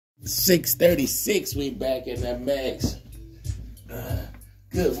6:36, we back in that max.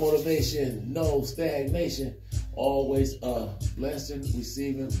 Good motivation, no stagnation. Always a blessing,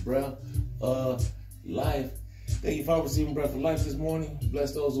 receiving breath of life. Thank you for receiving breath of life this morning.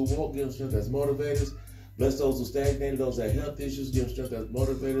 Bless those who walk, give them strength as motivators. Bless those who stagnated, those that have health issues, give them strength as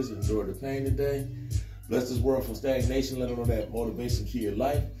motivators. Endure the pain today. Bless this world from stagnation. Let them know that motivation key your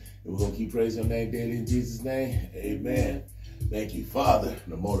life. And we're going to keep praising your name daily in Jesus' name. Amen. Thank you, Father.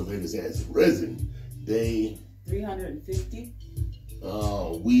 The motivators has risen. Day 350.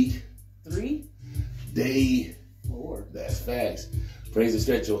 Week 3. Day 4. That's facts. Praise and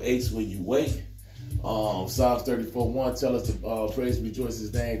stretch your aches when you wake. Psalms 34:1 tell us to praise and rejoice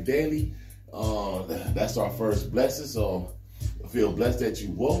His name daily. That's our first blessing. So I feel blessed that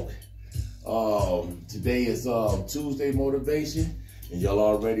you woke. Today is Tuesday Motivation. And y'all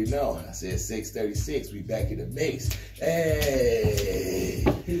already know, I said 6:36, we back in the mix. Hey!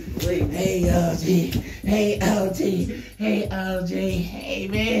 Hey, LG! Hey, LG! Hey, LG! Hey,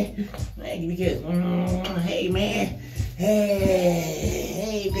 man! Thank you because, hey, man! Hey!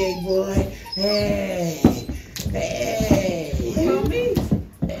 Hey, big boy! Hey! Hey! What about me?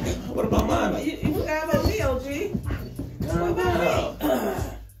 What about mama? You forgot about me, OG. Calm down.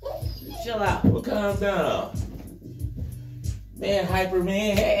 Chill out. Well, calm down. Man, hyper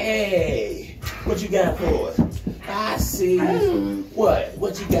man, hey, what you got for us? I see. What?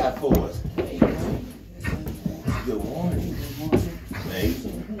 What you got for us? Hey, good morning. Man,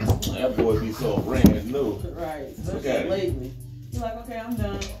 that boy be so brand new. Right, especially lately. You're like, okay, I'm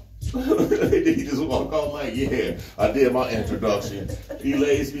done. He just walk off like, yeah, I did my introduction. He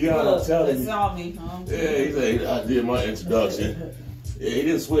lays me out, I'm telling you. Saw me, huh? Yeah, he said, I did my introduction. Yeah, he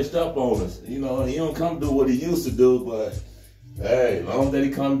just switched up on us. You know, he don't come do what he used to do, but hey, as long as he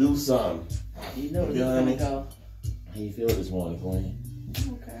come do something. You know where he's gonna go. How you feel this morning, Queen?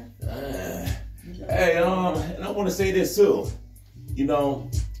 Okay. Hey, and I want to say this too. You know,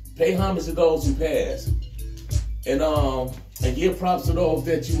 pay homage to those who pass, and give props to those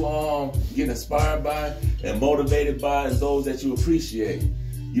that you get inspired by and motivated by, and those that you appreciate.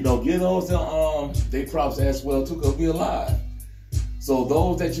 You know, give those they props as well too, because we alive. So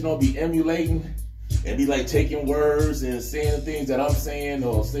those that be emulating and be like taking words and saying things that I'm saying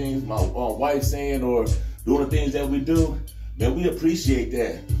or things my wife saying or doing the things that we do, man, we appreciate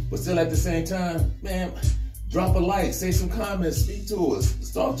that. But still at the same time, man, drop a like, say some comments, speak to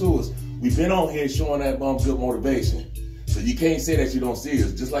us, talk to us. We've been on here showing that good motivation. So you can't say that you don't see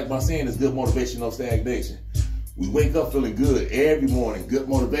us. Just like my saying is good motivation, no stagnation. We wake up feeling good every morning, good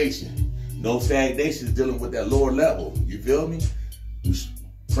motivation. No stagnation is dealing with that lower level. You feel me?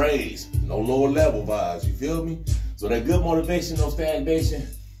 Praise, no lower level vibes, you feel me? So that good motivation, no stagnation,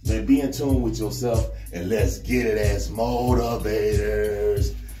 man, be in tune with yourself and let's get it as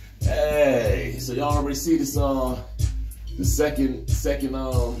motivators. Hey, so y'all already see this the second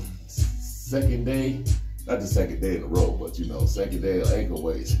day, not the second day in a row, but second day of ankle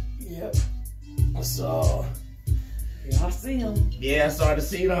weights. Yep. So yeah, I see them. Yeah, I started to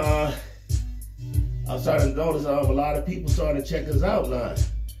see I'm starting to notice a lot of people starting to check us out now.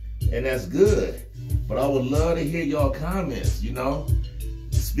 And that's good. But I would love to hear y'all comments,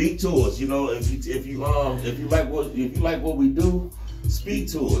 Speak to us, if you like what we do, speak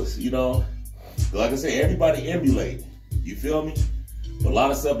to us, Like I say, everybody emulate. You feel me? A lot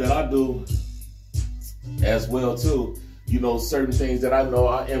of stuff that I do as well too, certain things that I know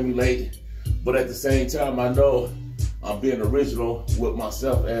I emulate, but at the same time I know I'm being original with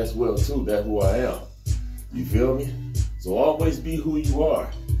myself as well too. That's who I am. You feel me? So always be who you are.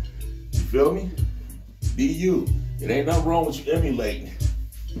 You feel me? Be you. It ain't nothing wrong with you emulating,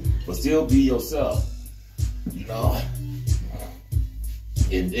 but still be yourself.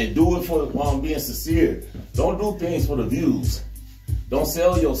 And do it for being sincere. Don't do things for the views. Don't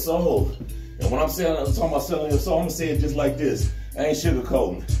sell your soul. And when I'm talking about selling your soul, I'm gonna say it just like this. I ain't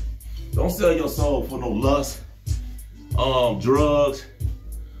sugarcoating. Don't sell your soul for no lust, drugs,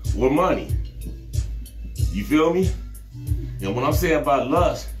 or money. You feel me? And when I'm saying about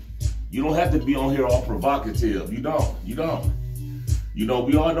lust, you don't have to be on here all provocative. You don't.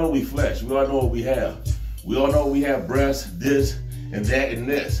 We all know we flesh. We all know what we have. We all know we have breasts, this, and that, and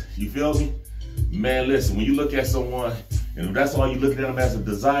this. You feel me? Man, listen, when you look at someone, and that's all you look at them as a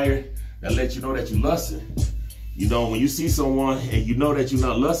desire, that lets you know that you're lusting. When you see someone and you know that you're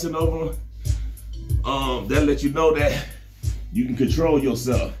not lusting over them, that lets you know that you can control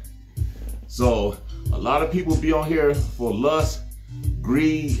yourself. So a lot of people be on here for lust,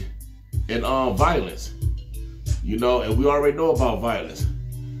 greed, and violence. And we already know about violence.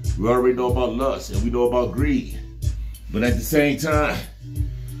 We already know about lust, and we know about greed. But at the same time,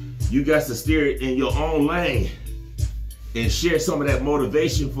 you got to steer it in your own lane and share some of that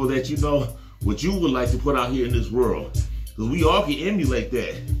motivation for that, you know, what you would like to put out here in this world. Because we all can emulate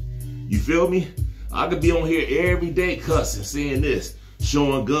that. You feel me? I could be on here every day cussing, saying this,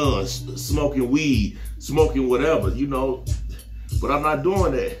 showing guns, smoking weed, smoking whatever, you know. But I'm not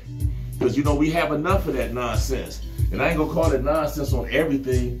doing that. Because, you know, we have enough of that nonsense. And I ain't gonna call it nonsense on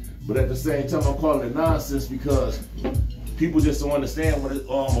everything, but at the same time, I'm calling it nonsense because people just don't understand what it's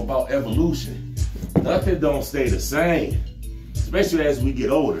about evolution. Nothing don't stay the same, especially as we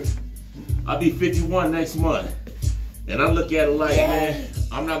get older. I'll be 51 next month. And I look at it like, man,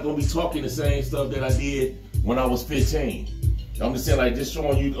 I'm not gonna be talking the same stuff that I did when I was 15. I'm just saying, like, just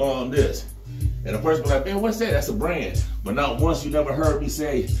showing you this. And the person was like, man, what's that? That's a brand. But not once you never heard me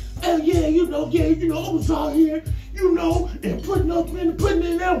say, oh yeah, you know, I was out here, you know, and putting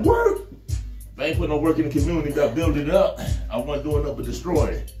in that work. If I ain't putting no work in the community that build it up, I wasn't doing nothing but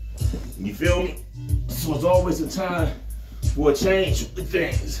destroying it. You feel me? So it's always a time for a change with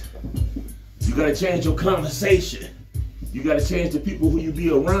things. You gotta change your conversation. You gotta change the people who you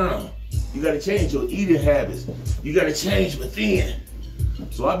be around. You gotta change your eating habits. You gotta change within.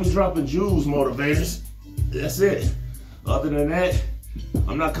 So I be dropping jewels, motivators. That's it. Other than that,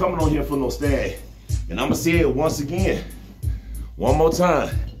 I'm not coming on here for no stag. And I'm gonna say it once again, one more time.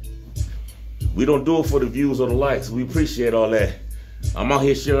 We don't do it for the views or the likes. We appreciate all that. I'm out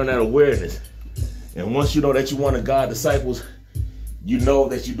here sharing that awareness. And once you know that you one of God's disciples, you know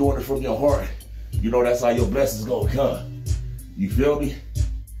that you're doing it from your heart. You know that's how your blessings gonna come. You feel me?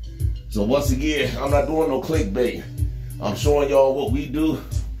 So once again, I'm not doing no clickbait. I'm showing y'all what we do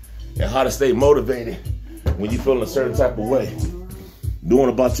and how to stay motivated when you feel in a certain type of way. Doing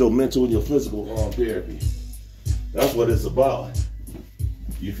about your mental and your physical therapy. That's what it's about.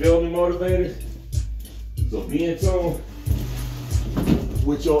 You feel me, motivated? So be in tune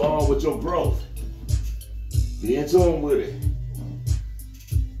with your growth. Be in tune with it.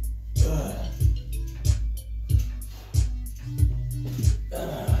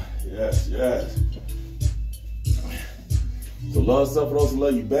 Yes. So love stuff for those who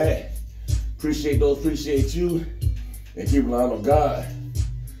love you back. Appreciate those, appreciate you. And keep relying on God.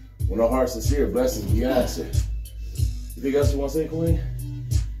 When our heart's sincere, blessings be answered. Anything else you want to say, Queen?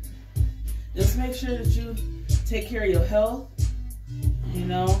 Just make sure that you take care of your health, you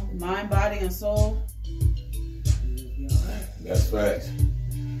know, mind, body, and soul. That's facts.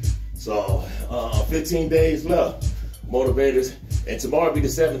 So, 15 days left, motivators. And tomorrow be the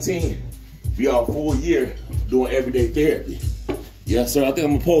 17th. Be our full year doing everyday therapy. Yes, sir. I think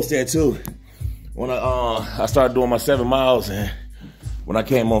I'm gonna post that too. When I started doing my 7 miles and when I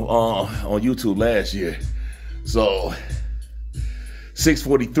came on YouTube last year. So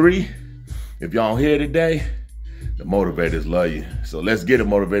 6:43. If y'all here today, the motivators love you. So let's get it,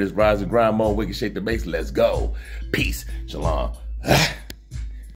 motivators. Rise and grind mode. We can shake the base. Let's go. Peace. Shalom.